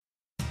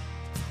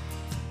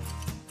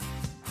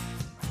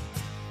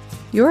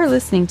You're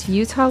listening to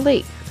Utah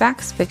Lake,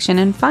 Facts, Fiction,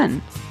 and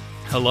Fun.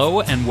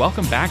 Hello, and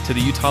welcome back to the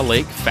Utah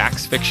Lake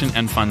Facts, Fiction,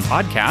 and Fun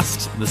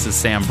podcast. This is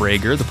Sam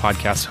Brager, the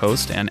podcast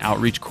host and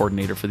outreach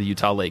coordinator for the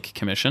Utah Lake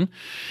Commission.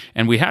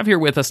 And we have here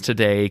with us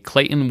today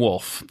Clayton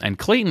Wolf. And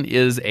Clayton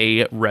is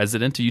a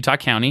resident of Utah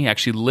County. He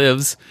actually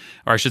lives,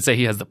 or I should say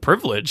he has the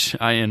privilege,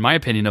 in my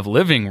opinion, of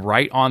living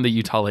right on the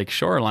Utah Lake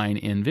shoreline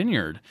in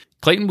Vineyard.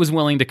 Clayton was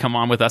willing to come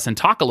on with us and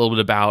talk a little bit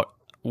about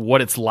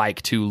what it's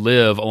like to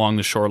live along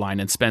the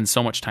shoreline and spend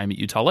so much time at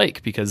Utah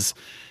Lake because,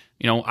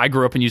 you know, I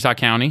grew up in Utah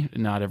County.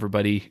 Not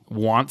everybody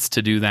wants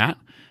to do that.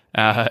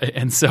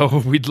 And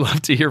so we'd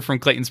love to hear from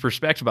Clayton's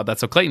perspective about that.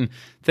 So Clayton,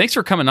 thanks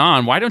for coming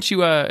on. Why don't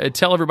you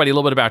tell everybody a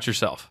little bit about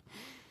yourself?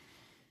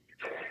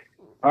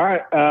 All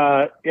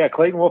right.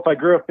 Clayton Wolf. I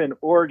grew up in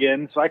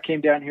Oregon, so I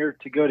came down here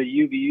to go to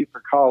UVU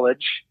for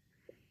college.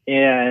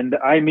 And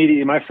I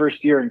immediately, my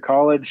first year in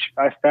college,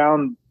 I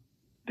found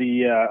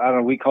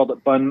we called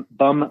it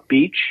Bum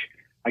Beach.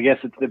 I guess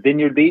it's the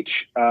Vineyard Beach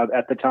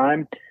at the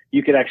time.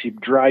 You could actually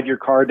drive your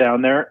car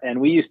down there, and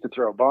we used to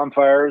throw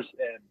bonfires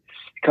and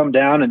come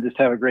down and just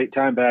have a great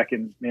time back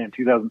in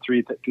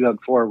 2003,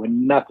 2004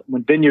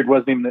 when Vineyard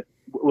wasn't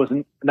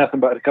nothing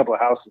but a couple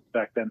of houses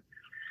back then.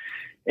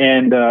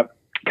 And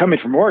coming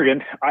from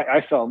Oregon,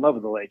 I fell in love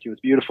with the lake. It was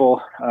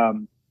beautiful,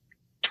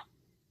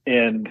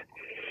 and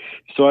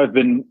so I've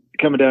been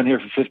coming down here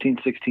for 15,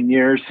 16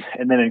 years.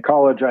 And then in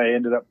college, I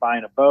ended up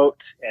buying a boat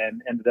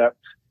and ended up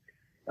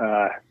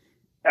out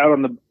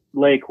on the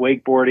lake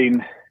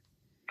wakeboarding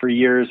for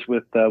years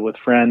with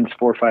friends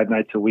 4 or 5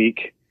 nights a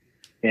week.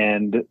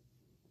 And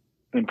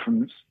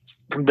from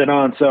then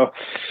on, so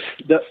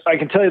I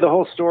can tell you the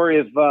whole story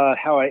of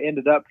how I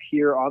ended up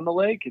here on the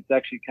lake. It's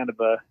actually kind of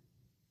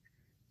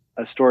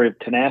a story of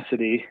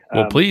tenacity.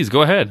 Well, please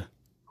go ahead.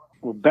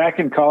 Well, back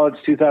in college,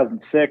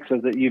 2006, I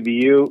was at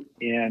UVU,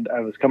 and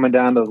I was coming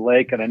down to the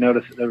lake, and I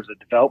noticed that there was a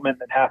development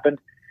that happened,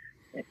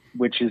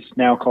 which is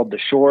now called the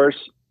Shores.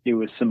 It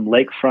was some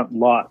lakefront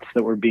lots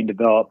that were being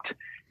developed,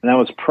 and that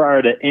was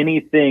prior to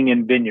anything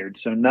in Vineyard.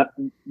 So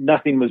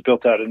nothing was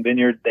built out in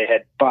Vineyard. They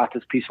had bought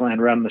this piece of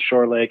land around the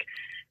shore lake,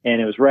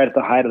 and it was right at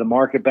the height of the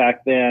market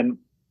back then.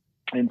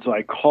 And so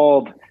I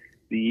called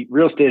the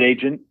real estate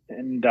agent,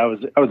 and I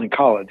was in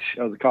college.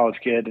 I was a college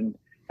kid, and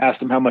asked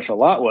him how much a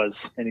lot was.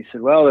 And he said,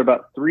 well, they're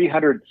about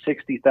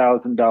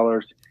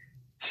 $360,000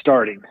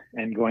 starting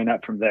and going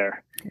up from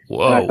there.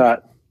 Whoa. And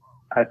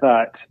I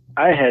thought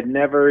I had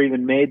never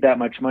even made that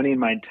much money in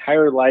my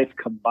entire life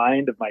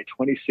combined of my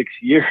 26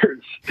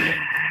 years.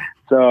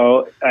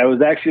 So I was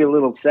actually a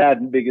little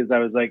saddened because I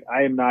was like,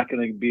 I am not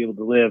going to be able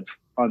to live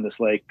on this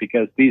lake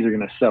because these are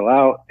going to sell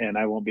out and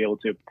I won't be able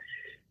to.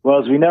 Well,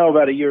 as we know,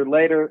 about a year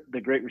later, the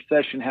Great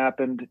Recession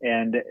happened,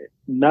 and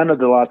none of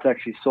the lots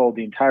actually sold.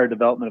 The entire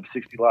development of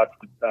 60 lots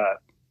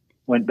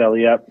went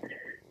belly up,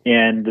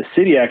 and the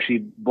city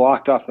actually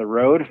blocked off the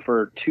road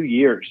for 2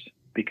 years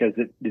because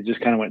it just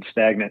kind of went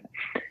stagnant.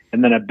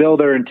 And then a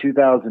builder in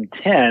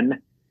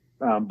 2010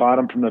 bought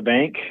them from the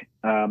bank,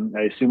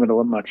 I assume at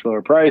a much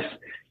lower price,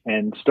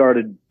 and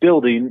started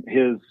building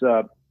his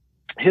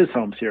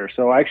homes here.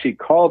 So I actually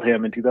called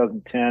him in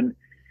 2010,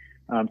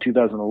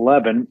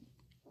 2011,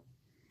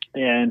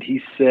 and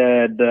he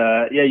said,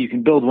 yeah, you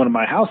can build one of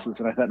my houses.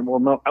 And I thought, well,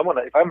 no,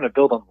 if I'm going to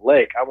build on the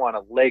lake, I want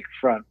a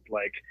lakefront,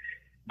 like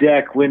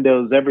deck,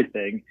 windows,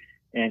 everything.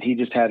 And he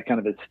just had kind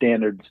of his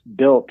standards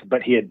built,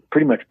 but he had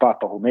pretty much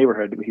bought the whole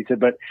neighborhood. He said,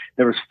 but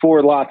there was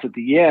 4 lots at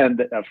the end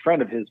that a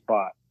friend of his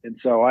bought. And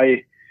so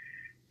I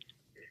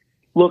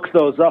looked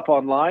those up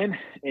online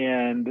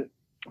and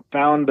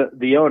found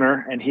the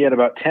owner, and he had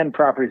about 10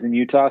 properties in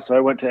Utah. So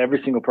I went to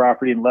every single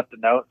property and left a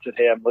note and said,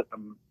 hey,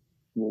 I'm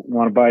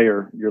want to buy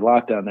your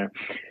lot down there.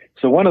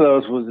 So one of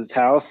those was his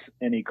house,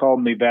 and he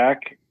called me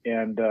back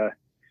and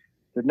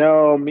said,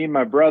 no, me and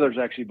my brothers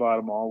actually bought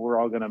them all. We're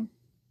all going to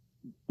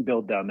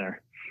build down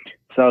there.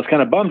 So I was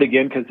kind of bummed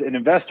again because an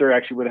investor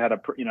actually would have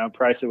had a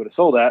price they would have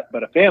sold at,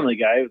 but a family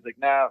guy was like,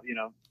 no,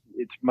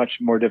 it's much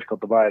more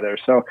difficult to buy there.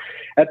 So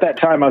at that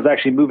time I was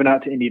actually moving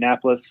out to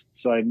Indianapolis.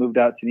 So I moved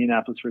out to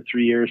Indianapolis for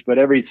 3 years, but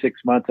every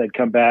 6 months I'd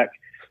come back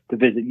to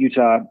visit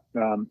Utah,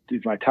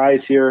 do my ties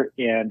here,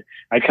 and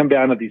I'd come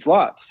down to these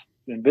lots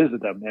and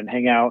visit them and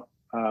hang out,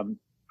 and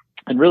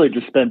really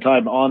just spend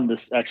time on this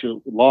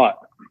actual lot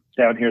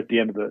down here at the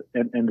end of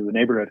the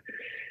neighborhood.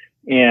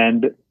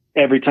 And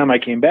every time I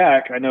came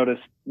back, I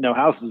noticed no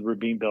houses were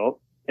being built,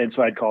 and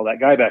so I'd call that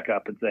guy back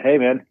up and say, "Hey,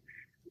 man,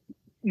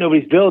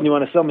 nobody's building. You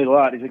want to sell me the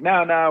lot?" He's like,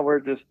 "No, we're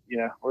just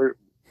we're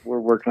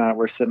working on it.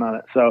 We're sitting on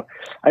it." So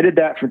I did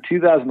that from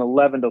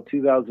 2011 till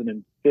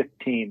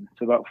 2015,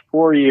 so about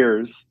 4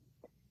 years.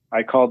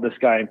 I called this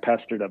guy and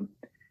pestered him,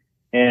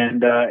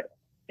 and I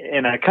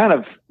kind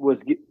of was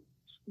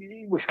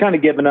kind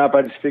of giving up.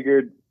 I just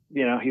figured,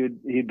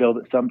 he'd build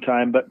it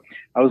sometime. But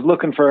I was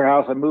looking for a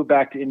house. I moved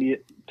back to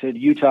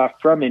Utah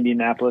from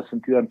Indianapolis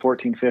in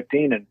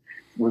 2014-15, and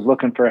was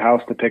looking for a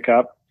house to pick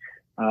up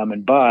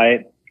and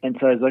buy. And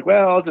so I was like,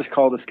 well, I'll just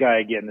call this guy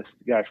again. This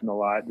guy from the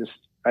lot.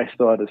 I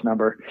still had his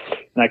number,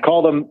 and I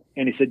called him,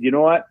 and he said, "You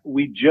know what?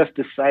 We just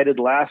decided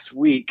last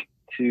week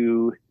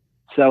to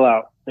sell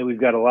out. And we've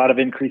got a lot of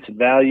increase in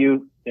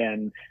value,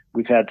 and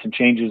we've had some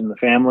changes in the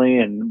family,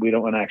 and we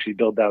don't want to actually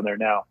build down there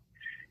now.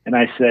 And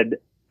I said,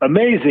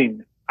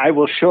 amazing. I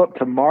will show up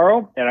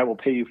tomorrow and I will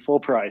pay you full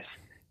price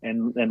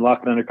and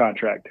lock it under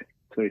contract.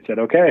 So he said,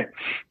 okay.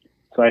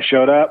 So I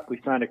showed up. We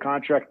signed a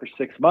contract for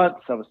 6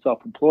 months. I was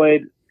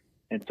self-employed,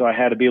 and so I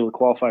had to be able to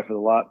qualify for the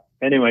lot.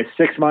 Anyway,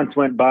 6 months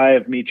went by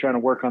of me trying to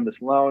work on this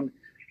loan,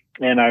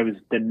 and I was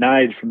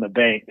denied from the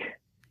bank.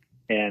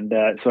 And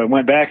so I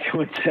went back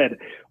and said,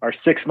 our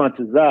 6 months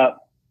is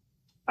up.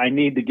 I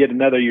need to get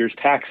another year's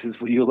taxes.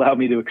 Will you allow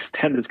me to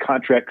extend this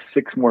contract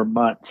 6 more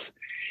months?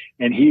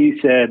 And he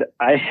said,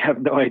 I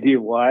have no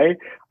idea why.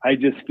 I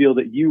just feel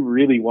that you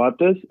really want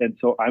this, and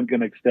so I'm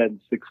going to extend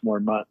 6 more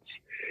months.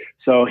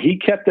 So he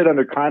kept it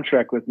under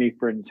contract with me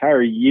for an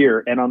entire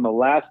year. And on the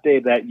last day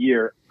of that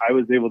year, I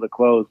was able to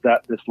close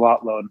this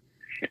lot loan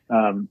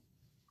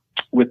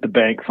with the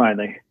bank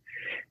finally.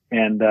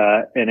 And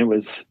it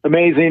was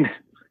amazing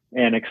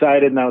and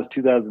excited. And that was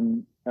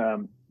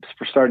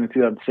for starting in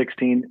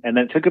 2016. And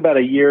then it took about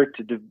a year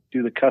to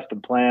do the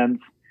custom plans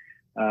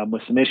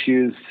with some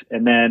issues,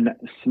 and then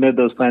submitted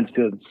those plans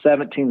to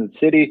 2017 in the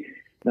city.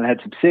 Then I had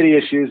some city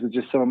issues with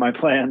just some of my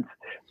plans.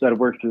 So I had to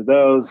work through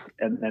those,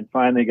 and then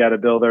finally got a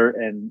builder,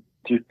 and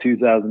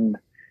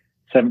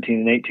 2017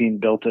 and 18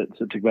 built it.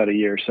 So it took about a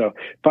year. So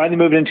finally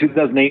moved in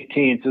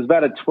 2018. So it was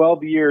about a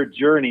 12-year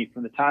journey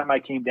from the time I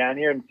came down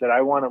here and said,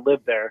 I want to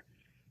live there,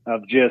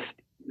 of just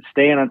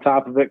staying on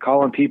top of it,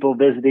 calling people,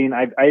 visiting.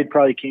 I had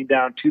probably came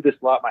down to this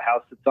lot my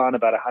house sits on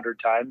about 100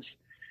 times,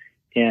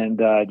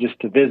 and just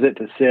to visit,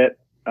 to sit.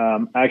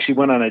 I actually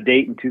went on a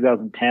date in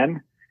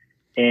 2010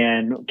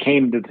 and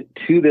came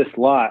to this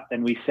lot,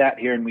 and we sat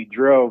here and we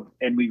drove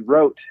and we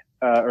wrote,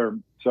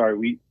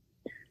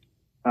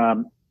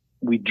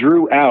 we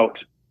drew out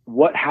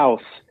what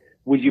house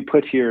would you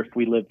put here if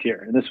we lived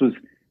here. And this was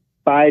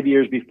 5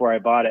 years before I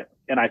bought it.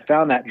 And I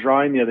found that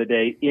drawing the other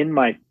day in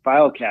my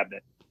file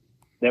cabinet.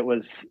 That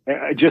was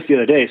just the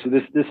other day. So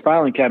this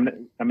filing cabinet,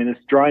 I mean,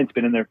 this drawing's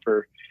been in there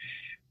for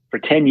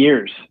 10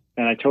 years,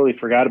 and I totally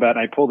forgot about it.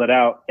 And I pulled it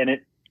out, and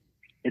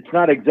it's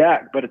not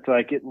exact, but it's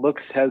like,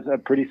 has a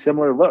pretty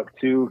similar look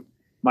to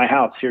my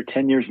house here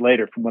 10 years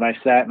later from when I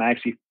sat and I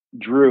actually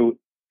drew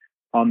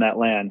on that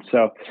land.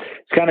 So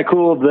it's kind of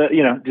cool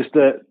just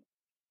the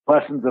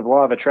lessons of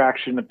law of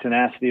attraction, of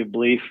tenacity, of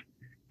belief,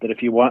 that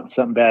if you want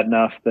something bad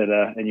enough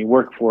that, and you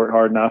work for it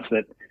hard enough,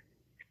 that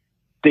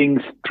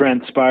things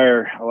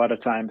transpire a lot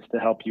of times to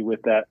help you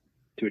with that,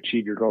 to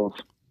achieve your goals.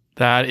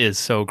 That is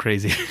so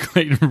crazy.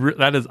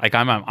 That is like,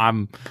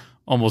 I'm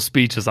almost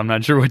speechless. I'm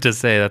not sure what to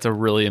say. That's a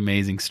really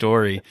amazing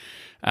story.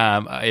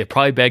 It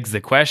probably begs the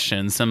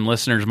question. Some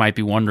listeners might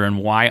be wondering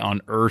why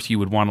on earth you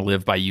would want to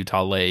live by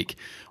Utah Lake.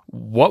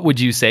 What would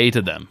you say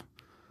to them?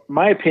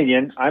 My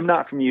opinion, I'm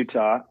not from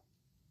Utah.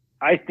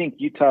 I think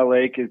Utah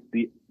Lake is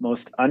the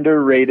most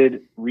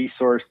underrated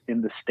resource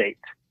in the state.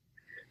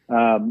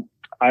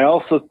 I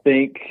also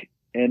think,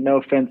 and no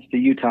offense to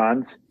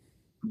Utahns,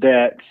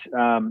 that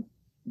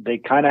they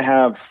kind of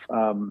have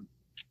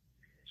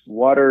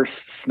water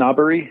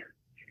snobbery.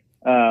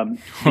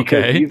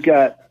 Because you've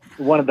got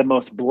one of the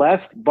most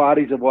blessed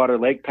bodies of water,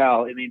 Lake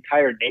Powell, in the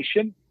entire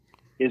nation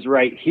is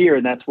right here,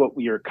 and that's what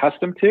we are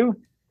accustomed to.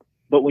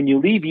 But when you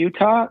leave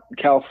Utah,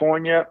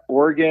 California,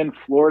 Oregon,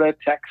 Florida,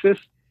 Texas,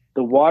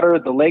 the water,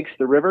 the lakes,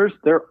 the rivers,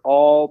 they're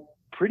all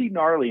pretty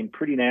gnarly and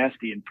pretty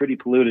nasty and pretty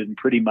polluted and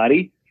pretty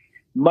muddy,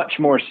 much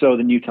more so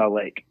than Utah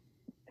Lake.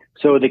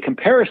 So the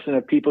comparison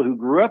of people who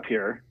grew up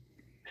here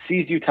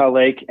sees Utah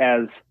Lake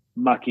as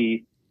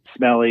mucky,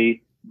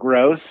 smelly,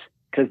 gross,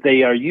 because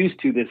they are used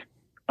to this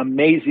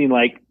amazing,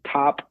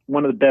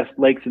 one of the best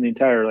lakes in the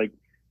entire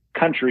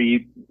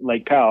country,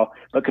 Lake Powell.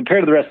 But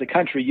compared to the rest of the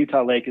country,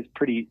 Utah Lake is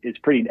pretty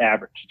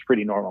average. It's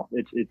pretty normal.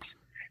 It's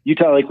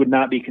Utah Lake would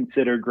not be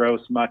considered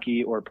gross,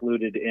 mucky, or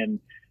polluted in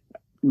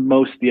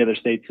most of the other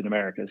states in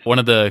America. One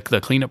of the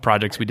cleanup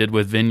projects we did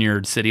with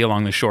Vineyard City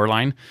along the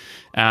shoreline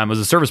was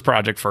a service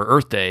project for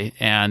Earth Day.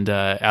 And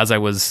as I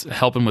was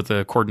helping with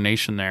the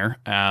coordination there,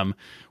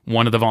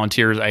 one of the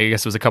volunteers, I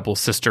guess it was a couple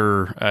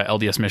sister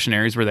LDS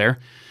missionaries, were there.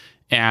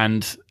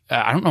 And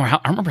I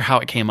don't remember how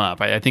it came up.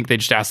 I think they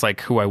just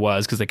asked who I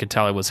was, because they could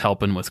tell I was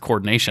helping with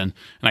coordination.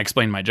 And I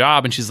explained my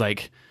job, and she's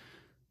like,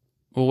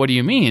 well, what do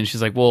you mean?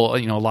 She's like, well,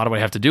 a lot of what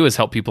I have to do is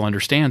help people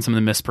understand some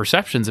of the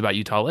misperceptions about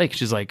Utah Lake.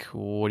 She's like,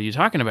 what are you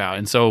talking about?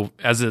 And so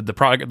as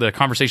the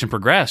conversation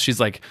progressed, she's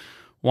like,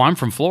 well, I'm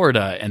from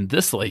Florida, and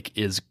this lake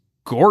is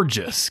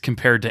gorgeous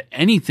compared to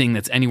anything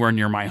that's anywhere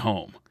near my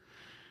home.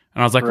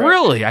 And I was like, right.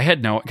 Really? I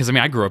had because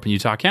I grew up in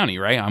Utah County,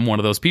 right? I'm one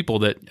of those people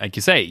that, like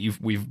you say,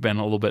 we've been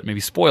a little bit maybe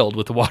spoiled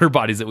with the water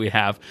bodies that we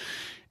have.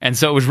 And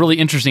so it was really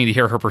interesting to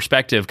hear her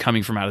perspective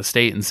coming from out of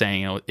state and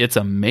saying, it's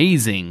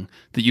amazing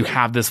that you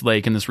have this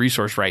lake and this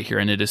resource right here,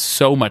 and it is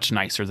so much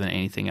nicer than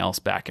anything else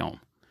back home.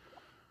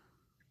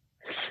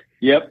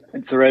 Yep.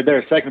 And so right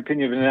there, second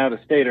opinion of an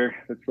out-of-stater.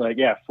 It's like,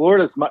 yeah,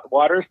 Florida's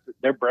waters,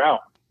 they're brown.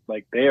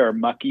 They are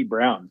mucky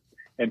brown,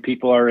 and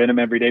people are in them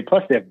every day.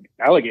 Plus they have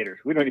alligators.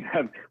 We don't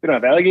have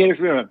alligators.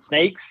 We don't have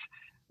snakes.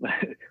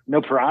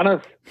 no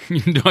piranhas. You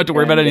don't have to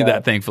worry about any of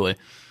that, thankfully.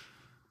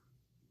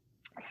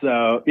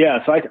 So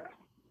yeah, so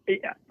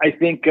I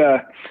think,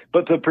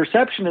 but the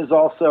perception is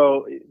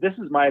also, this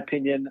is my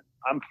opinion.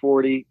 I'm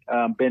 40,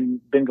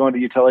 been going to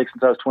Utah Lake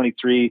since I was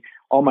 23.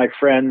 All my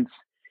friends,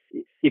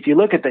 if you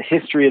look at the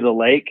history of the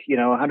lake,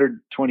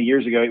 120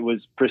 years ago, it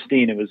was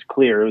pristine. It was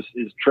clear. It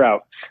was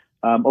trout.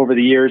 Over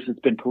the years, it's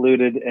been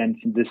polluted, and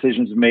some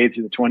decisions were made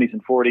through the 20s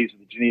and 40s with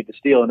the Geneva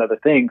Steel and other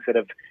things that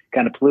have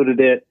kind of polluted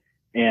it.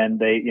 And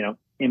they,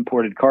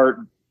 imported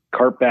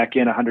carp back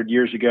in 100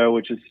 years ago,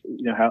 which is,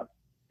 how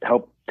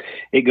help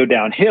it go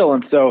downhill.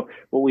 And so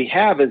what we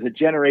have is a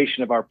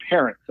generation of our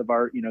parents, of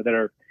our, that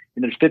are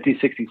in their 50s,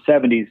 60s,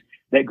 70s,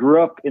 that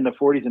grew up in the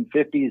 40s and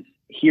 50s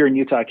here in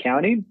Utah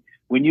County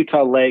when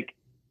Utah Lake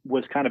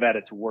was kind of at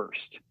its worst.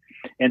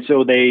 And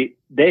so they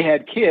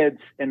had kids,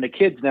 and the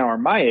kids now are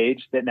my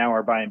age that now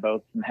are buying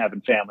boats and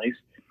having families.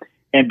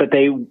 But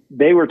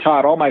they were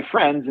taught, all my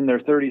friends in their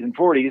 30s and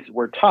 40s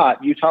were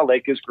taught Utah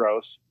Lake is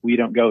gross. We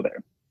don't go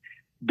there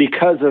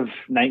because of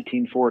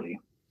 1940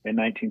 and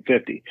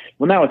 1950.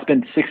 Well, now it's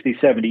been 60,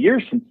 70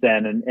 years since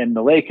then. And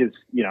the lake has,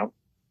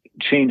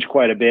 changed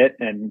quite a bit,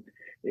 and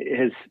it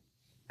has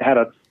had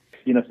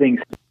things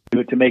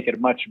to make it a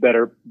much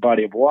better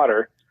body of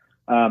water.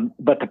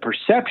 But the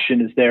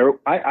perception is there.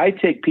 I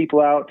take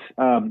people out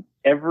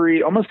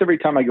almost every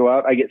time I go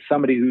out. I get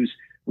somebody who's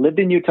lived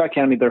in Utah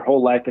County their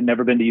whole life and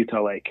never been to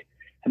Utah Lake,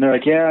 and they're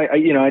like, "Yeah,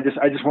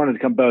 I just wanted to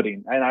come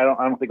boating, and I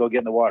don't think I'll get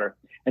in the water."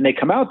 And they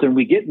come out there, and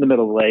we get in the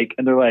middle of the lake,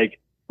 and they're like,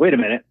 "Wait a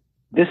minute,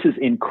 this is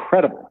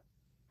incredible.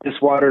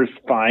 This water is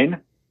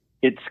fine.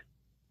 It's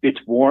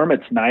warm.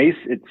 It's nice.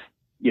 It's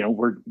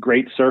we're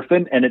great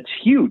surfing, and it's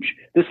huge.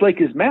 This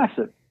lake is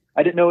massive.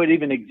 I didn't know it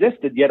even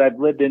existed, yet I've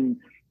lived in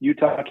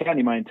Utah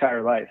County my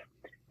entire life."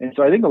 And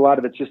so I think a lot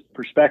of it's just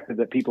perspective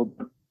that people,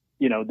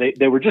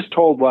 they were just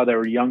told while they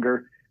were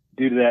younger,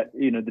 due to that,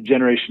 the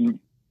generation,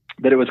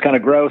 that it was kind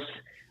of gross.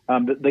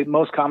 The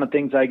most common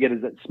things I get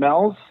is that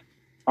smells.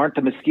 Aren't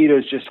the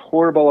mosquitoes just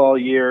horrible all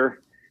year?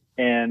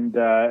 And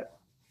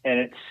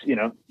it's,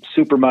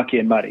 super mucky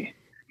and muddy.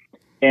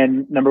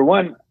 And number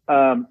one,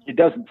 it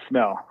doesn't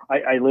smell.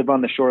 I live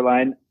on the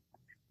shoreline.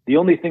 The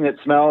only thing that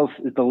smells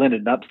is the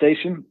Linden Up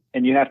Station,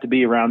 and you have to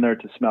be around there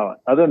to smell it.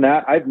 Other than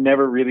that, I've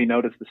never really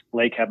noticed this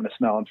lake having a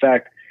smell. In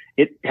fact,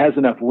 it has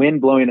enough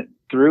wind blowing it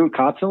through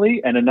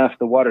constantly, and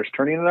the water's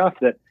turning enough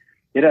that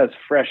it has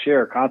fresh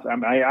air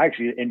constantly. I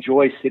actually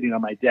enjoy sitting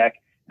on my deck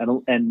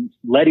and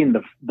letting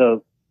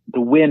the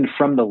wind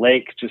from the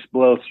lake just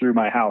blow through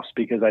my house,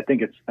 because I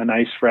think it's a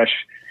nice,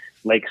 fresh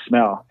lake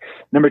smell.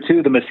 Number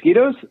two, the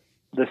mosquitoes.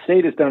 The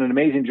state has done an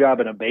amazing job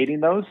in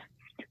abating those.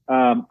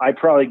 I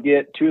probably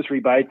get 2 or 3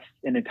 bites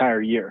an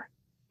entire year.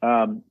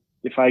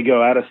 If I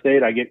go out of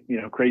state, I get,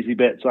 crazy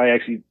bit. So I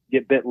actually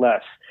get bit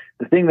less.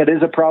 The thing that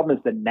is a problem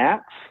is the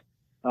gnats,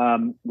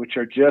 which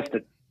are just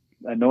an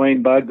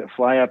annoying bug that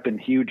fly up in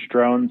huge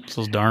drones.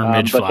 Those darn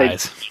midge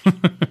flies.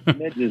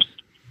 Midges.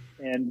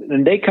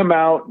 And they come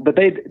out, but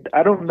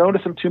I don't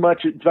notice them too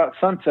much. It's about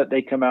sunset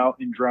they come out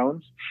in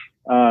drones,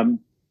 and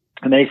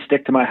they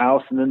stick to my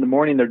house. And in the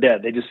morning they're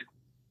dead. They just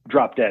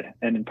drop dead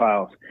and in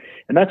piles.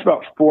 And that's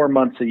about 4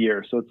 months a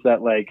year. So it's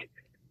that like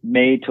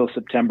May till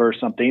September or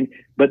something.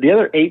 But the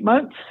other 8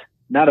 months,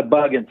 not a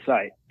bug in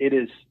sight. It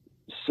is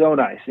so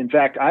nice. In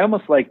fact, I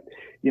almost like,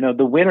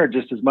 the winter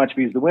just as much,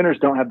 because the winters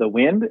don't have the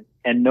wind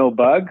and no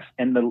bugs,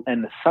 and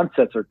the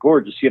sunsets are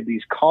gorgeous. You have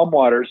these calm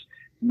waters,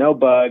 no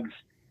bugs,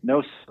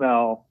 no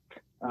smell,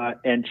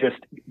 and just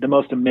the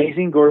most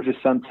amazing, gorgeous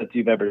sunsets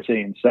you've ever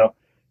seen. So,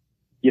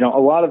 a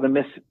lot of the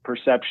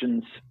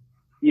misperceptions,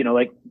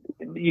 like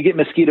you get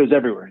mosquitoes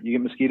everywhere. You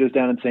get mosquitoes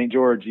down in St.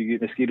 George. You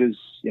get mosquitoes,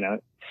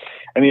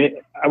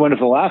 I went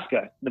to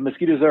Alaska. The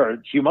mosquitoes there are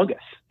humongous,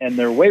 and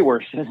they're way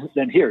worse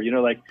than here.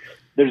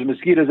 There's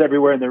mosquitoes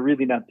everywhere, and they're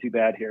really not too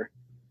bad here.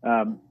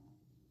 And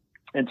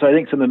so I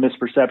think some of the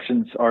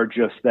misperceptions are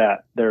just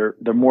that. They're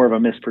more of a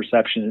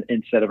misperception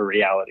instead of a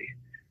reality.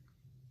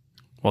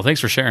 Well,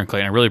 thanks for sharing,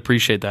 Clayton. I really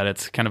appreciate that.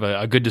 It's kind of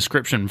a good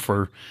description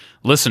for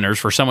listeners,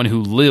 for someone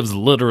who lives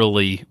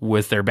literally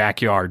with their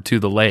backyard to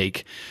the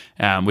lake,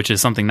 which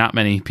is something not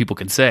many people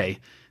can say.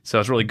 So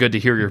it's really good to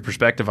hear your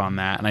perspective on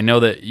that. And I know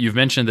that you've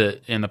mentioned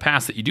that in the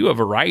past that you do a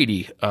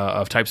variety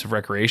of types of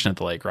recreation at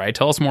the lake, right?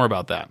 Tell us more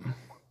about that.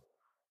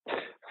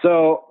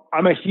 So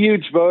I'm a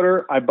huge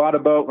boater. I bought a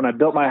boat when I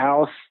built my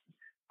house.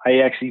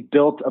 I actually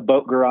built a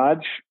boat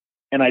garage,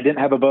 and I didn't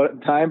have a boat at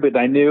the time, but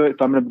I knew if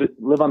I'm going to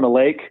live on the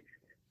lake,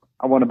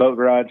 I want a boat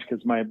garage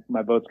because my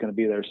boat's going to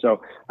be there.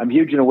 So I'm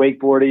huge into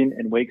wakeboarding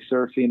and wake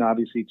surfing,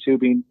 obviously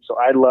tubing. So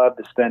I love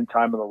to spend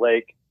time on the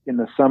lake. In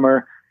the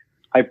summer,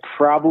 I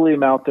probably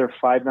am out there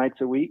 5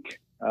 nights a week.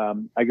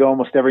 I go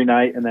almost every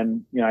night, and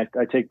then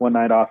I take one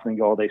night off and then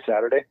go all day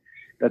Saturday.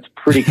 That's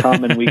pretty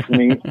common week for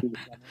me.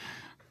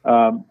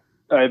 I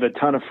have a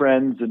ton of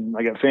friends, and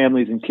I got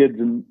families and kids,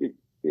 and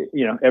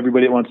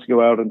everybody that wants to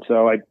go out. And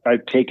so I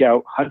take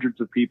out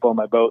hundreds of people on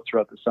my boat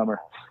throughout the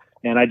summer.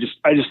 And I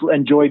just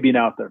enjoy being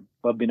out there.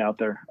 Love being out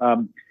there.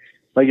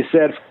 Like I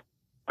said,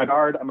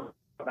 I'm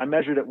I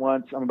measured it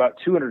once. I'm about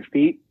 200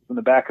 feet from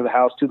the back of the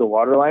house to the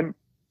water line.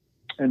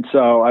 And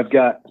so I've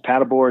got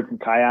paddle boards and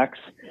kayaks.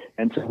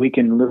 And so we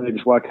can literally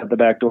just walk out the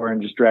back door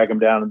and just drag them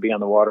down and be on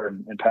the water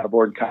and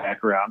paddleboard and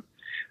kayak around.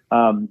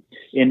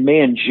 In May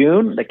and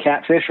June, the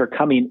catfish are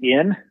coming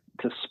in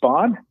to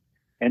spawn.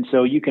 And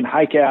so you can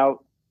hike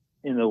out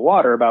in the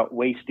water about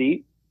waist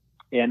deep.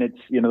 And it's,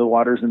 the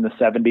water's in the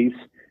 70s.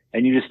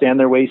 And you just stand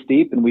there waist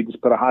deep, and we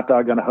just put a hot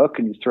dog on a hook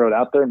and you throw it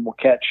out there, and we'll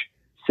catch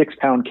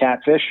 6-pound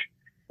catfish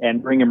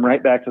and bring them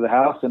right back to the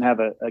house and have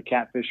a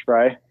catfish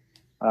fry.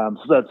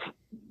 So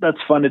that's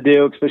fun to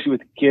do, especially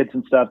with kids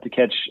and stuff, to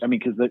catch. I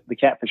mean, because the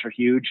catfish are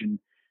huge,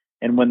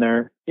 and when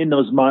they're in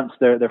those months,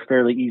 they're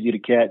fairly easy to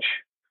catch.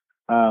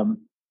 And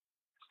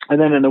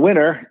then in the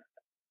winter,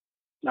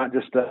 not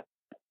just a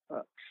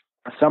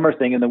summer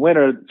thing. In the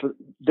winter,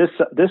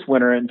 this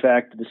winter, in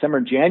fact, December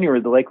and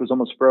January, the lake was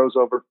almost froze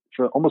over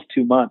for almost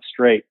 2 months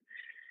straight.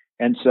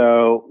 And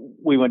so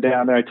we went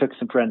down there. I took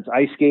some friends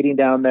ice skating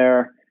down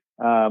there.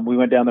 We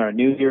went down there on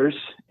New Year's,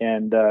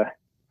 and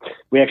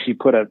we actually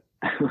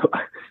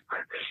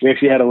we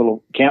actually had a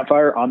little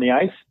campfire on the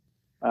ice,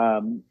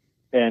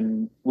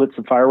 and lit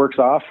some fireworks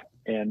off.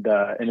 And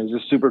it was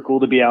just super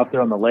cool to be out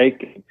there on the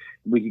lake.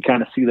 We could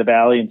kind of see the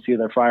valley and see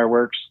their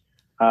fireworks.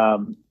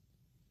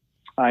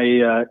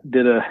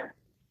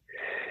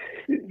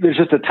 There's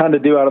just a ton to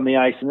do out on the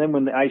ice. And then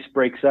when the ice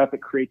breaks up,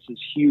 it creates these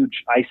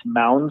huge ice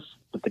mounds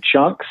with the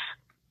chunks,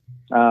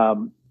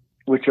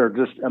 which are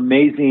just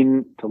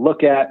amazing to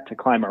look at, to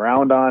climb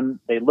around on.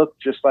 They look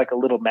just like a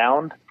little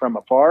mound from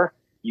afar.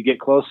 You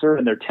get closer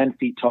and they're 10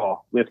 feet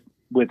tall with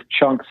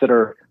chunks that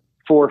are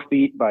 4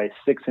 feet by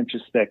 6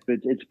 inches thick.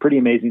 It's a pretty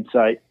amazing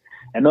sight.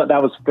 And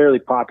that was fairly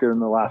popular in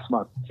the last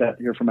month. Sat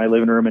here from my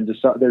living room and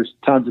just there's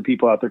tons of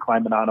people out there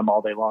climbing on them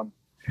all day long.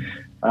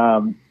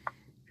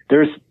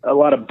 There's a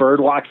lot of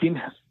bird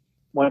walking.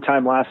 One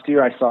time last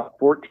year, I saw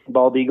 14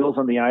 bald eagles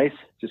on the ice,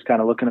 just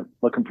kind of looking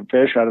for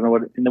fish. I don't know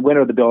in the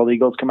winter, the bald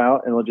eagles come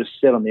out and they'll just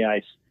sit on the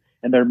ice,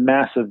 and they're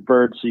massive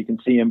birds. So you can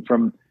see them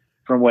from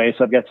way.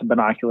 So I've got some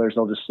binoculars.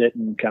 I'll just sit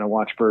and kind of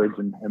watch birds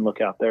and look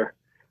out there.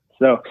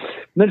 So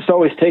then it's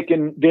always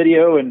taking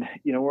video, and,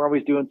 we're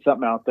always doing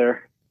something out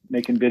there,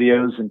 making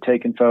videos and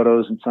taking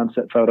photos and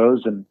sunset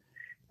photos. And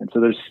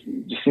so it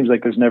just seems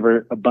like there's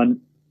never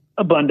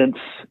abundance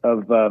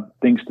of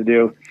things to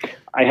do.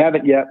 I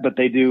haven't yet, but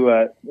they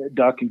do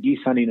duck and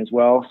geese hunting as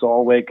well. So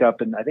I'll wake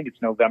up, and I think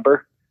it's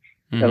November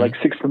at like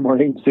 6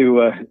 a.m.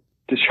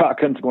 to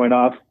shotguns going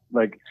off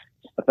like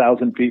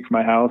 1,000 feet from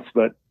my house,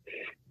 but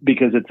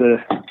because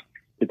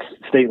it's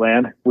state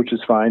land, which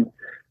is fine.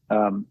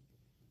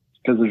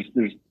 Because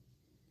there's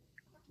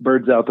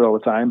birds out there all the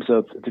time.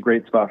 So it's a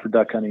great spot for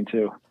duck hunting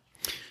too.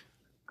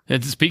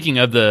 And speaking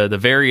of the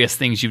various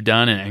things you've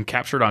done and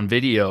captured on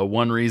video,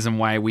 one reason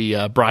why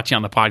we brought you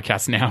on the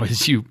podcast now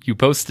is you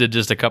posted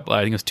just I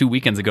think it was 2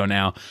 weekends ago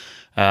now,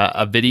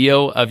 a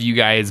video of you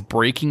guys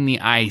breaking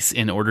the ice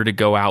in order to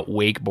go out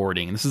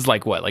wakeboarding. And this is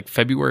like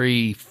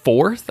February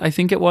 4th, I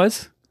think it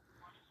was?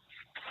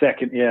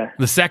 2nd, yeah.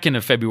 The 2nd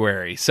of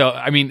February. So,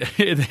 I mean,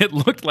 it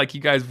looked like you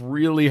guys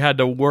really had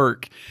to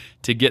work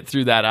to get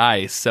through that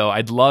ice. So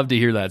I'd love to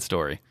hear that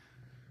story.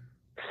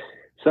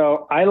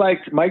 So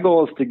my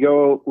goal is to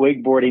go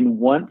wakeboarding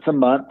once a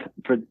month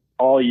for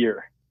all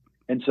year.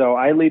 And so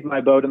I leave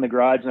my boat in the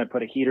garage and I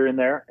put a heater in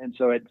there. And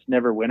so it's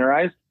never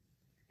winterized.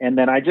 And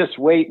then I just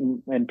wait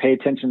and pay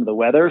attention to the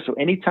weather. So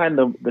anytime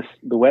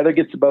the weather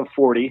gets above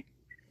 40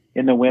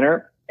 in the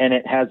winter and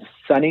it has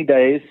sunny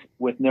days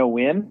with no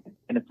wind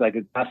and it's like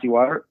a glassy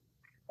water,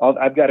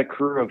 I've got a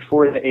crew of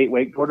 4 to 8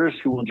 wakeboarders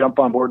who will jump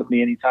on board with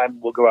me anytime.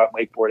 We'll go out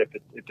and wakeboard if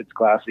it's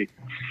glassy.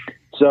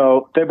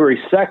 So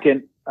February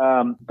 2nd,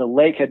 the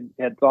lake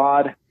had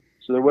thawed,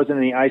 so there wasn't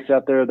any ice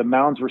out there. The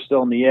mounds were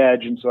still on the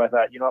edge. And so I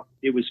thought,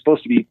 it was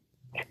supposed to be,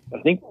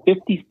 I think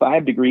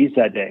 55 degrees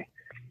that day,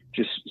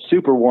 just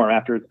super warm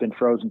after it's been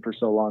frozen for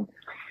so long.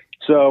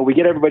 So we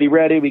get everybody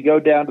ready. We go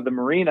down to the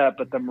marina,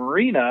 but the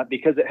marina,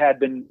 because it had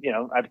been,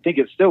 I think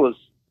it still was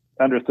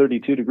under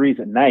 32 degrees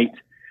at night.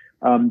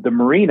 The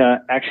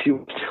marina actually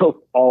was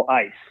still all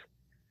ice.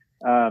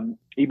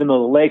 Even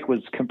though the lake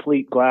was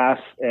complete glass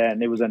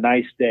and it was a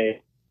nice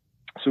day.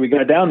 So we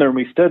got down there and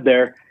we stood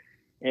there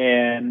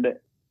and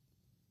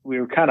we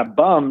were kind of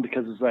bummed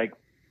because it's like,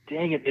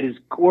 dang it is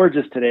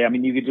gorgeous today. I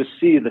mean, you could just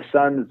see the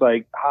sun is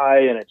like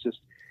high and it's just,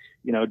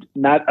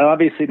 not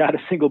a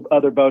single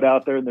other boat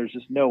out there and there's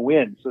just no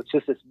wind. So it's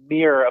just this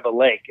mirror of a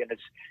lake, and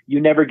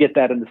you never get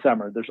that in the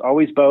summer. There's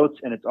always boats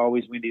and it's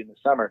always windy in the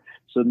summer.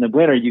 So in the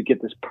winter, you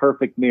get this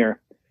perfect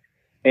mirror.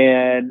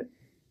 And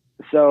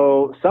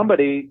so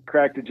somebody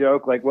cracked a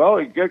joke like,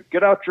 well,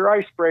 get out your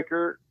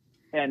icebreaker.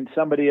 And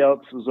somebody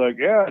else was like,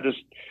 yeah, just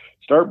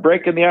start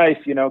breaking the ice,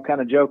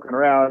 kind of joking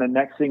around. And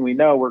next thing we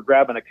know, we're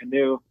grabbing a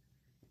canoe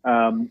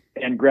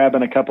and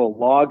grabbing a couple of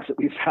logs that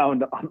we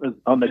found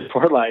on the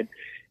shoreline.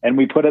 And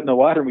we put it in the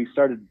water and we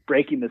started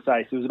breaking this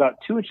ice. It was about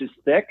 2 inches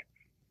thick.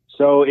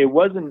 So it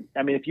wasn't,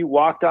 if you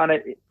walked on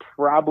it, it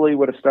probably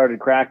would have started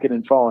cracking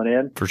and falling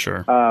in. For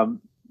sure.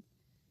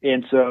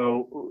 And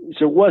so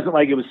it wasn't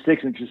like it was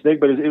 6 inches thick,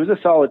 but it was a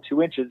solid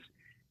 2 inches.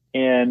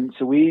 And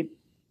so we,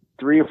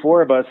 3 or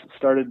 4 of us,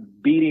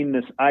 started beating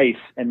this ice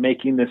and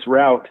making this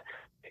route.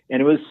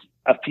 And it was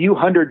a few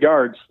hundred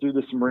yards through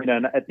this marina.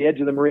 And at the edge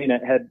of the marina,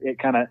 it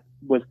kind of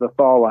was the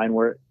thaw line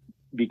where it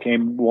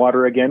became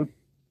water again.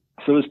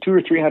 So it was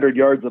 200 or 300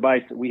 yards of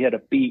ice that we had to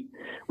beat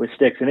with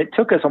sticks. And it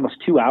took us almost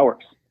 2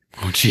 hours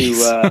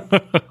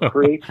to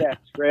create that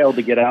trail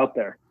to get out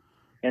there.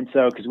 And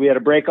so, because we had to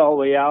break all the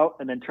way out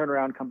and then turn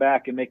around, come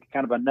back and make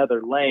kind of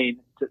another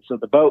lane. So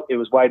the boat, it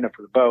was wide enough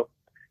for the boat.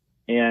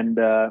 And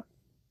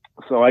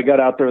so I got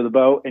out there with the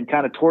boat, and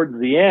kind of towards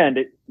the end,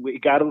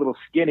 it got a little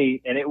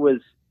skinny, and it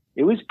was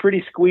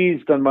pretty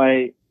squeezed on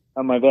my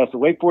vessel.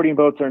 Wakeboarding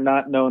boats are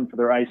not known for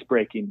their ice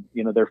breaking.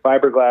 You know, they're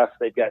fiberglass.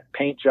 They've got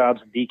paint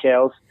jobs and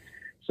decals.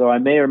 So I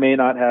may or may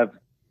not have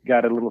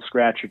got a little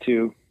scratch or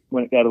two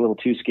when it got a little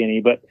too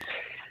skinny. But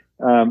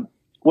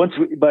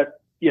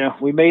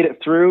we made it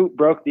through,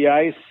 broke the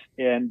ice,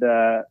 and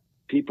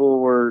people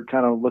were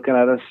kind of looking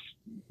at us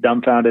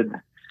dumbfounded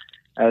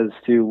as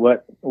to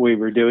what we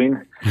were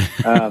doing.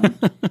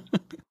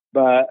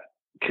 But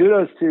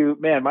kudos to,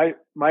 man, my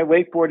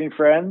wakeboarding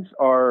friends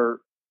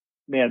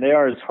they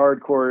are as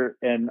hardcore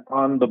and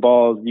on the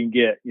ball as you can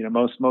get. You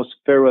know, most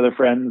fair weather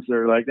friends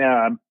are like,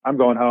 nah, I'm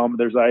going home.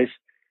 There's ice.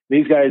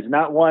 These guys,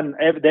 not one,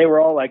 they were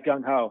all like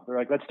gung ho. They're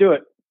like, let's do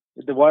it.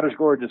 The water's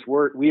gorgeous.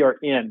 We are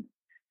in.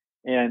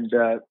 And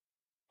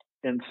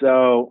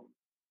so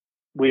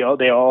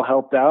they all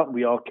helped out.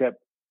 We all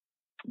kept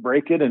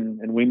breaking,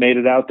 and we made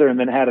it out there, and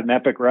then had an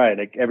epic ride.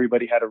 Like,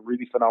 everybody had a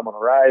really phenomenal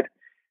ride.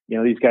 You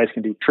know, these guys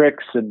can do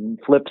tricks and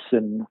flips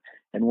and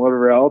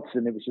whatever else.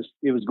 And it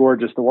was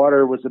gorgeous. The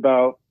water was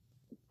about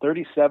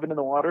 37 in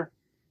the water.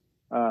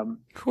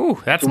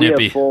 That's so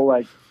nippy.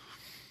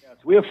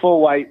 We have full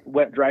white,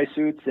 wet, dry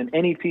suits, and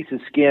any piece of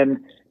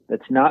skin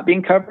that's not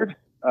being covered.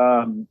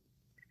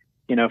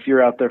 You know, if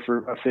you're out there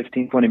for a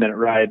 15, 20 minute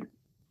ride,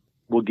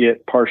 we'll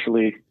get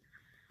partially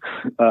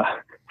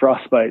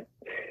frostbite.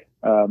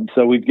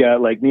 So we've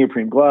got like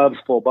neoprene gloves,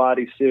 full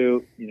body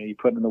suit, you know, you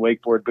put in the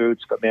wakeboard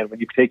boots, but man, when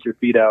you take your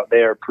feet out,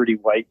 they are pretty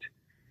white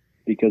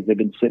because they've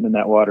been sitting in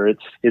that water.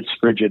 It's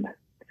frigid,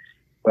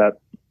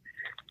 but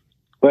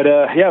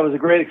yeah, it was a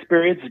great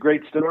experience, a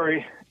great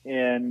story.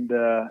 And,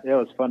 yeah, it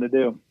was fun to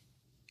do.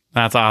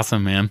 That's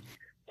awesome, man.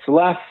 So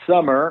last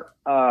summer,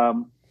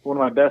 one of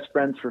my best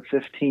friends for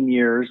 15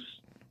 years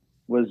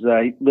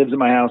he lives in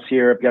my house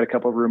here. I've got a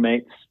couple of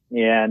roommates,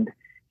 and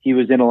he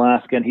was in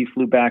Alaska, and he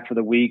flew back for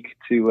the week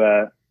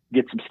to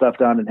get some stuff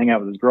done and hang out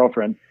with his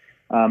girlfriend.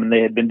 And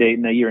they had been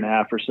dating a year and a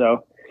half or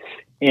so.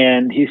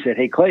 And he said,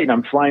 "Hey, Clayton,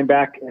 I'm flying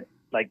back at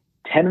like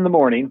 10 in the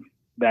morning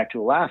back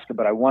to Alaska,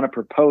 but I want to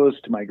propose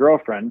to my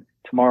girlfriend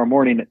tomorrow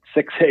morning at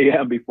 6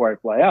 a.m. before I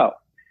fly out."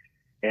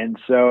 And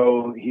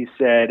so he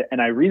said, and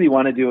I really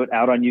want to do it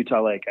out on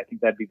Utah Lake. I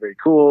think that'd be very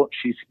cool.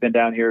 She's been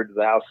down here to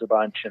the house a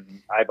bunch, and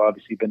I've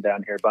obviously been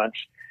down here a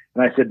bunch.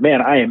 And I said,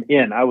 man, I am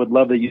in. I would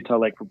love the Utah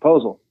Lake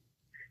proposal.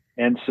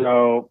 And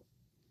so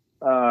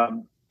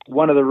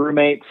one of the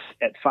roommates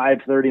at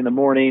 5:30 in the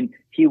morning,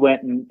 he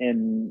went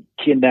and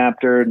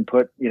kidnapped her and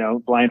put,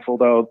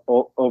 blindfold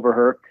over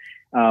her.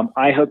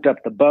 I hooked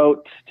up the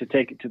boat to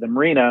take it to the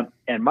marina,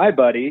 and my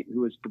buddy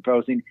who was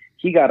proposing,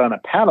 he got on a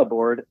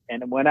paddleboard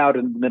and went out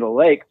in the middle of the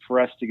lake for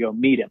us to go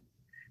meet him.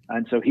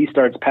 And so he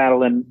starts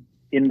paddling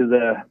into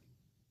the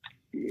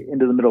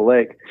middle of the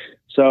lake.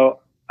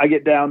 So I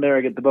get down there,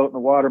 I get the boat in the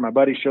water. My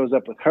buddy shows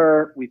up with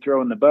her. We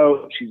throw in the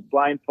boat. She's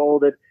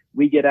blindfolded.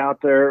 We get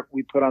out there.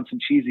 We put on some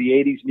cheesy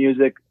 80s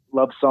music,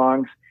 love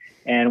songs,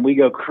 and we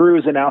go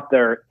cruising out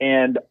there.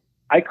 And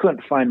I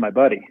couldn't find my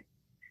buddy.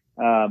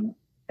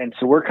 And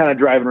so we're kind of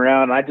driving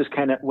around, and I just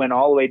kind of went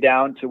all the way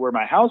down to where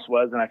my house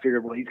was. And I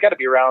figured, well, he's got to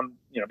be around,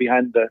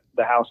 behind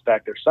the house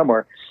back there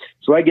somewhere.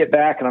 So I get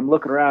back and I'm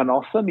looking around, and all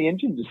of a sudden the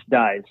engine just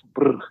dies.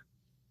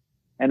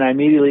 And I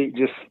immediately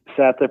just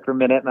sat there for a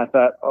minute, and I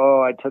thought,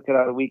 oh, I took it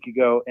out a week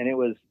ago and it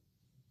was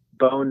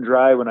bone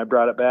dry when I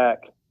brought it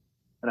back.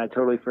 And I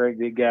totally forgot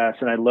the gas,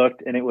 and I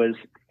looked, and it was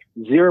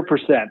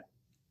 0%.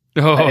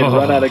 Oh. I had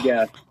run out of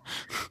gas.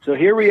 So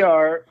here we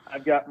are.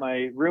 I've got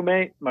my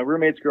roommate, my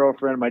roommate's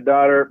girlfriend, my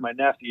daughter, my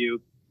nephew,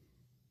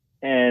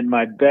 and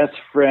my best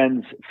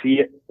friend's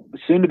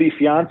soon-to-be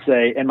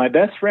fiance. And my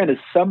best friend is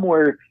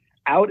somewhere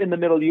out in the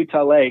middle of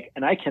Utah Lake,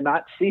 and I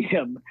cannot see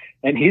him.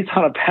 And he's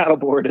on a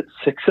paddleboard at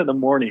 6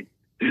 a.m.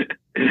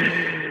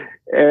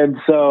 And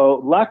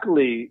so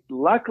luckily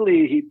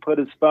he put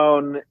his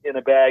phone in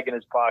a bag in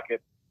his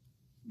pocket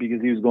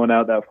because he was going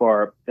out that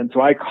far. And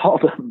so I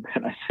called him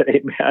and I said,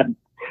 "Hey man,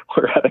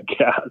 we're out of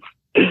gas."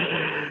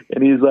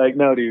 And he's like,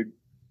 "No, dude,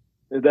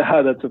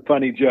 that's a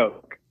funny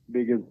joke,"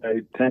 because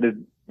I tend to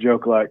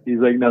joke a lot. He's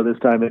like, "No, this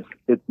time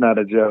it's not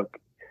a joke."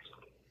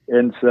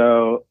 And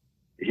so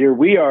here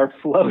we are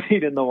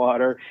floating in the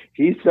water.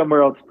 He's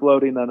somewhere else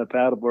floating on a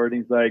paddleboard.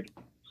 And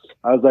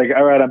I was like,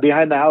 "All right, I'm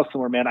behind the house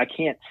somewhere, man. I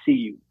can't see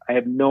you. I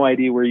have no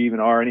idea where you even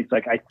are." And he's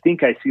like, "I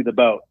think I see the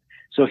boat."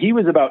 So he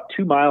was about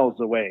 2 miles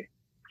away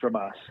from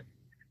us,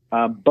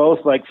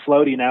 both like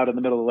floating out in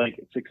the middle of the lake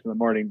at 6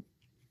 a.m.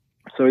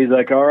 So he's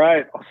like, all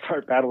right, I'll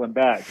start paddling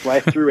back. So I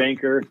threw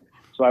anchor,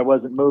 so I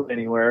wasn't moving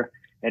anywhere,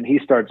 and he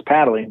starts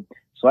paddling.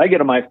 So I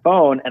get on my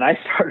phone, and I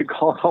started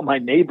calling all my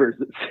neighbors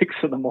at 6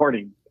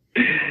 a.m.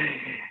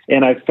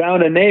 And I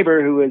found a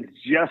neighbor who was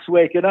just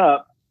waking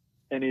up,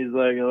 and he's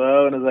like,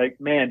 hello. And I was like,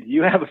 man, do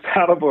you have a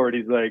paddleboard?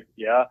 He's like,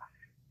 yeah.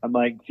 I'm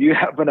like, do you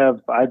happen to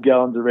have 5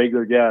 gallons of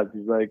regular gas?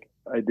 He's like,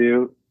 I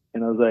do.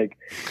 And I was like,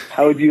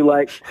 how would you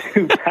like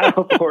to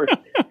paddleboard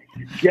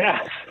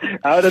gas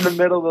out in the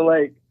middle of the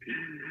lake?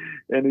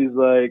 And he's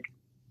like,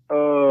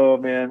 oh,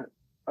 man,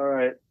 all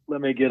right,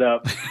 let me get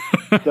up.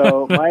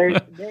 So my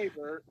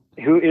neighbor,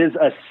 who is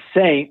a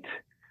saint,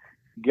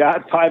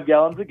 got 5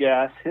 gallons of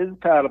gas, his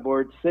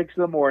paddleboard, 6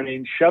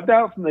 a.m, shoved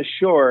out from the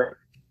shore,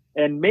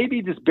 and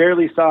maybe just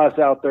barely saw us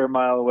out there a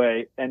mile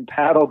away and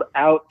paddled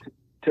out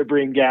to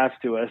bring gas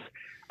to us.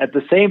 At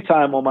the same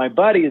time, while my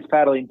buddy is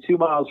paddling 2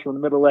 miles from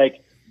the middle of the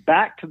lake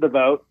back to the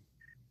boat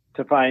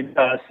to find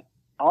us,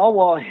 all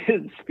while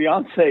his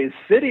fiance is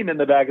sitting in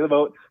the back of the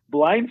boat,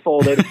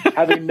 blindfolded,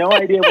 having no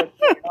idea what's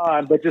going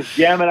on, but just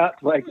jamming out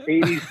to like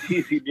 80s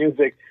cheesy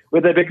music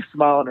with a big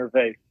smile on her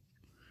face.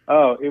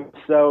 Oh, it was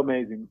so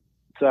amazing.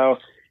 So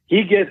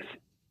it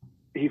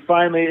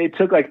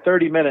took like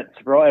 30 minutes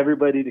for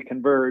everybody to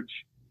converge.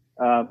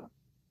 My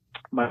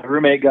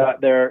roommate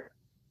got there,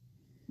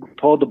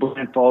 pulled the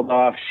blindfold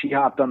off. She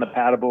hopped on the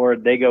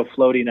paddleboard. They go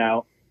floating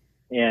out.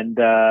 And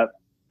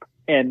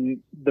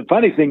the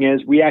funny thing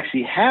is we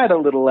actually had a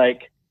little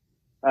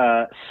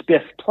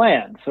spiff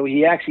plan. So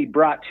he actually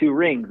brought 2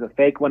 rings, a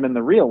fake one and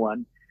the real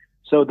one.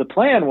 So the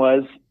plan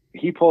was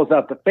he pulls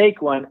out the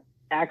fake one,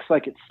 acts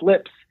like it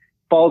slips,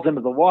 falls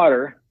into the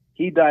water.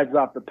 He dives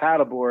off the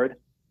paddleboard,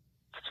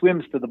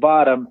 swims to the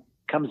bottom,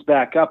 comes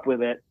back up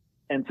with it,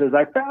 and says,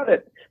 I found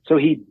it. So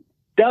he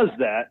does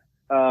that.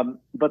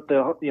 But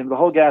the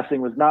whole gas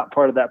thing was not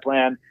part of that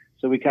plan.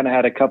 So we kind of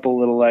had a couple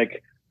little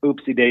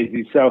oopsie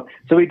daisies. So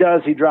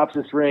he drops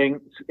this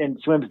ring and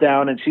swims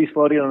down, and she's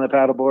floating on the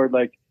paddleboard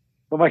like,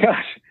 oh my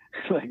gosh,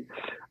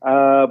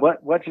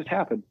 what just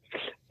happened?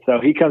 So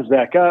he comes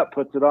back up,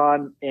 puts it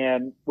on.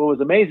 And what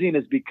was amazing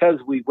is because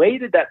we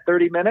waited that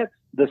 30 minutes,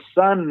 the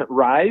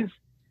sunrise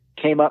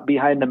came up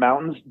behind the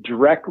mountains,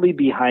 directly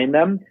behind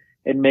them,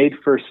 and made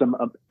for some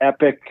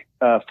epic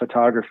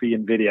photography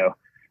and video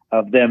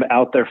of them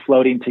out there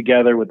floating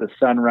together with the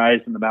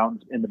sunrise and the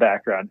mountains in the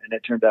background. And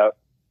it turned out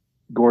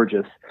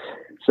gorgeous.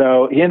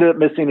 So he ended up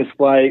missing his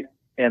flight,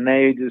 and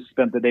they just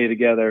spent the day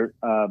together.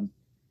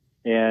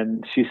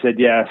 And she said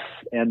yes.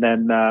 And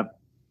then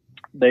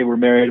they were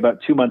married about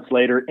 2 months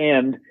later.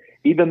 And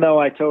even though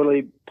I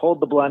totally pulled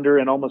the blunder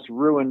and almost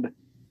ruined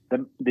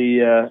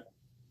the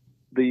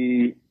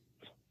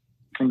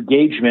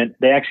engagement,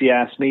 they actually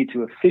asked me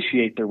to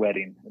officiate their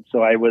wedding. And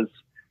so I was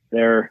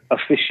their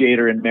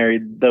officiator and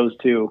married those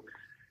two,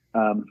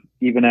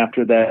 even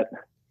after that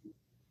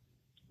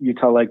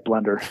Utah Lake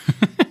blunder.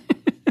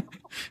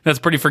 That's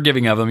pretty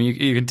forgiving of them.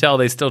 You can tell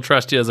they still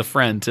trust you as a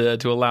friend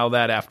to allow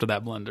that after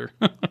that blunder.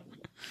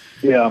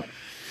 Yeah.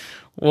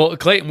 Well,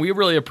 Clayton, we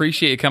really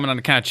appreciate you coming on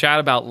to kind of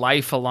chat about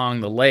life along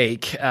the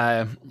lake.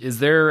 Is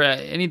there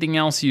anything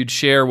else you'd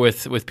share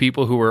with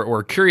people who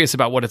are curious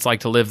about what it's like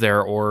to live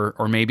there,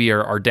 or maybe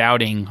are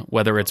doubting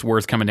whether it's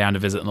worth coming down to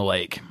visit in the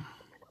lake?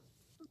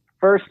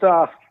 First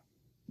off,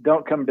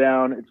 don't come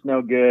down. It's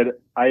no good.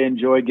 I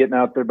enjoy getting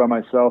out there by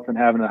myself and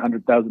having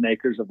 100,000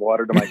 acres of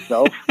water to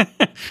myself.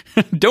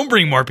 Don't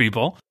bring more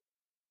people.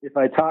 If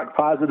I talk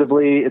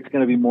positively, it's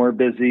going to be more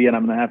busy, and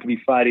I'm going to have to be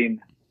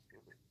fighting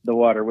the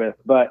water with.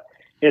 But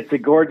it's a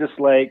gorgeous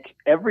lake.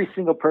 Every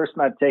single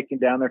person I've taken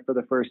down there for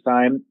the first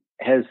time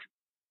has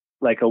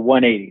like a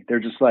 180. They're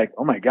just like,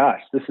 oh my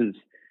gosh, this is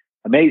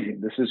amazing.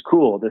 This is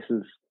cool. This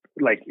is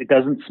like, it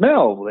doesn't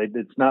smell.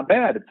 It's not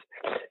bad.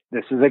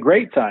 This is a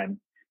great time.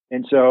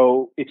 And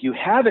so if you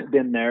haven't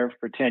been there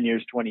for 10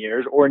 years, 20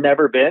 years, or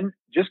never been,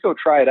 just go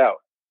try it out.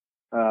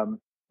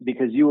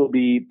 Because you will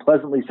be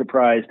pleasantly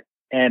surprised.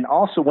 And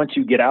also once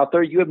you get out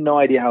there, you have no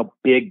idea how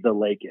big the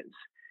lake is.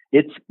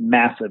 It's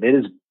massive.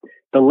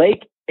 The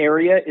lake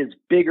area is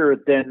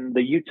bigger than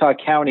the Utah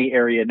County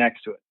area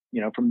next to it.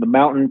 You know, from the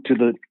mountain to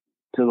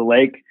the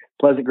lake,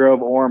 Pleasant Grove,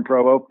 Orem,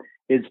 Provo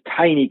is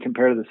tiny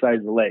compared to the size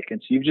of the lake.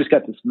 And so you've just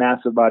got this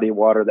massive body of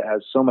water that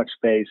has so much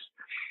space.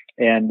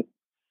 And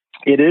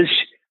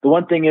the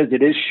one thing is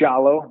it is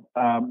shallow,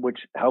 which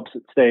helps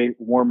it stay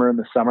warmer in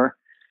the summer.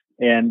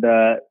 And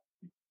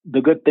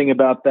the good thing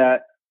about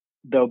that,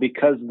 though,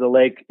 because of the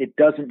lake, it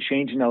doesn't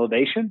change in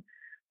elevation.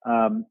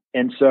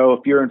 And so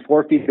if you're in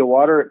 4 feet of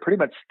water, it pretty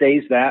much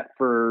stays that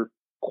for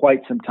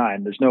quite some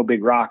time. There's no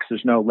big rocks.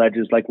 There's no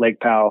ledges like Lake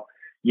Powell.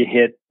 You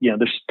hit,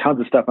 there's tons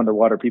of stuff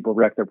underwater people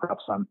wreck their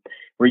props on.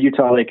 Where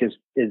Utah Lake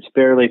is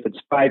fairly, if it's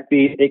 5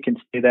 feet, it can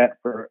stay that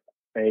for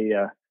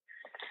a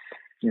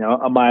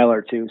mile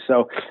or two.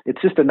 So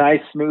it's just a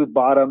nice smooth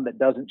bottom that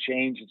doesn't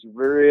change. It's a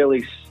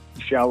really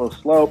shallow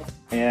slope.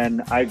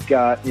 And I've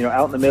got,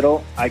 out in the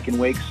middle, I can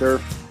wake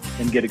surf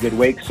and get a good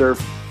wake surf.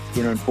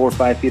 In 4 or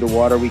 5 feet of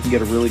water, we can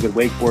get a really good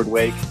wakeboard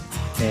wake.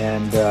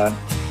 And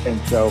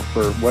so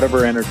for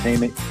whatever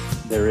entertainment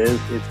there is,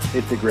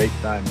 it's a great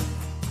time.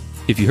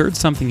 If you heard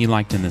something you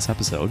liked in this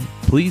episode,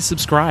 please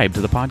subscribe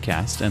to the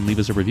podcast and leave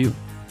us a review.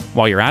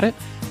 While you're at it,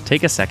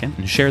 take a second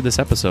and share this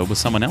episode with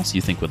someone else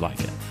you think would like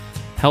it.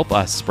 Help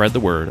us spread the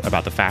word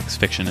about the facts,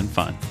 fiction, and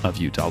fun of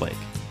Utah Lake.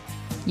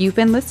 You've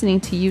been listening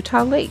to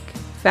Utah Lake,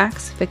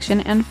 Facts,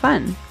 Fiction, and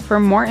Fun. For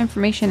more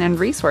information and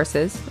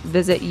resources,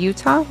 visit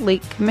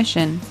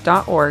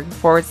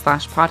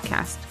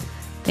utahlakecommission.org/podcast.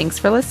 Thanks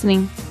for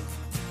listening.